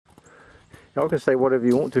Y'all can say whatever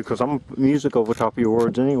you want to, because I'm music over top of your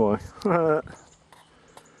words anyway.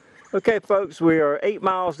 Okay, folks, we are 8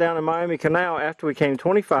 miles down the Miami Canal after we came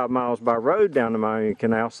 25 miles by road down the Miami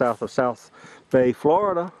Canal south of South Bay,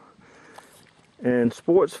 Florida. And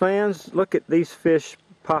sports fans, look at these fish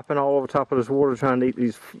popping all over top of this water trying to eat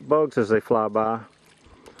these bugs as they fly by.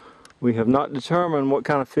 We have not determined what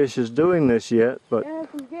kind of fish is doing this yet, but... And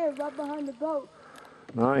some gator right behind the boat.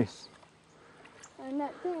 Nice. And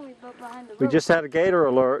that thing we put behind the boat. We just had a gator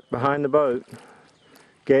alert behind the boat.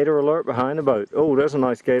 Gator alert behind the boat. Oh, there's a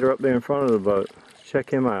nice gator up there in front of the boat. Check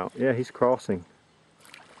him out. Yeah, he's crossing.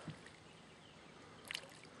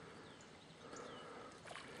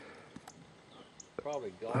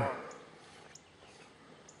 Probably gar.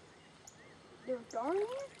 There's gar in here?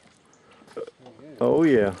 Oh,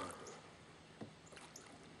 yeah.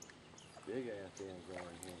 Big ass things gar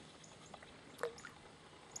in here.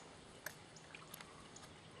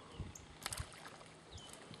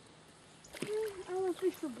 I want to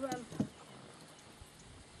fish the bread.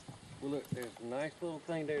 Well, look, there's a nice little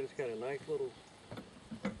thing there that's got a nice little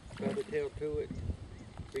feather tail to it.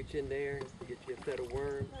 Reach in there, get you a set of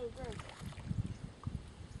worms.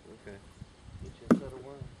 Okay. Get you a set of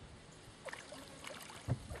worms.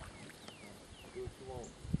 Do what you want.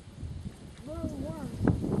 Little worm.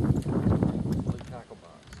 Blue tackle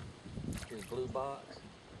box. His blue box.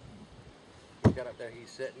 He's got up there he's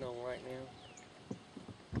sitting on right now.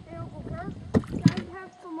 Hey, Uncle Kurt, can I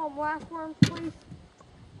have some black worms, please?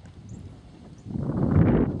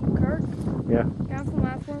 Kurt? Yeah. Can I have some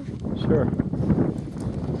black worms? Sure.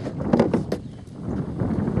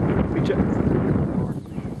 Reach up.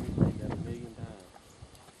 That a million times.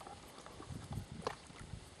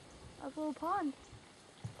 That's a little pond.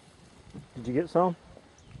 Did you get some?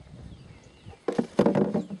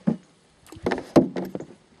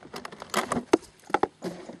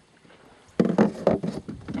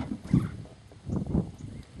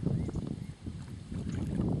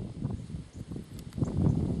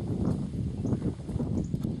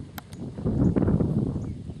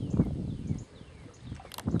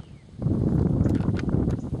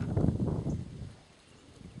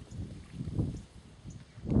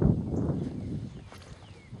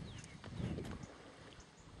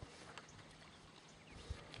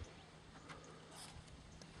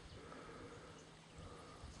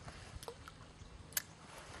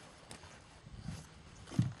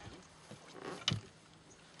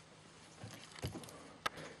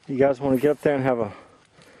 You guys want to get up there and have a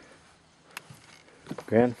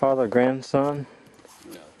grandfather-grandson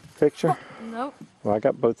picture? Nope. Well, I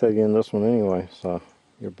got both of you in this one anyway, so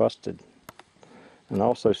you're busted. And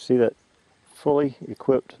also see that fully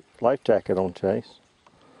equipped life jacket on Chase.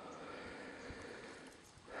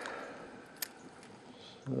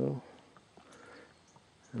 So,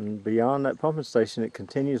 and beyond that pumping station, it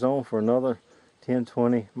continues on for another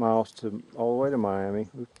 10-20 miles to all the way to Miami.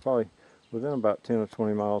 We're probably within about 10 or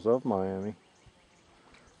 20 miles of Miami.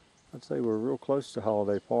 I'd say we're real close to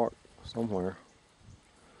Holiday Park somewhere.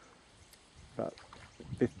 About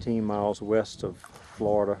 15 miles west of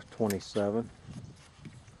Florida 27.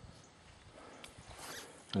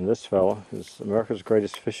 And this fella is America's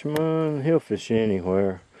greatest fisherman. He'll fish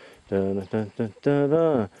anywhere. Da, da, da, da, da,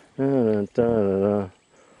 da, da, da, da.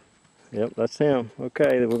 Yep, that's him.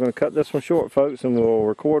 Okay, we're going to cut this one short, folks, and we'll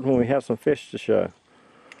record when we have some fish to show.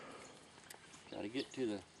 Gotta get to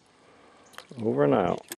the... Over and out.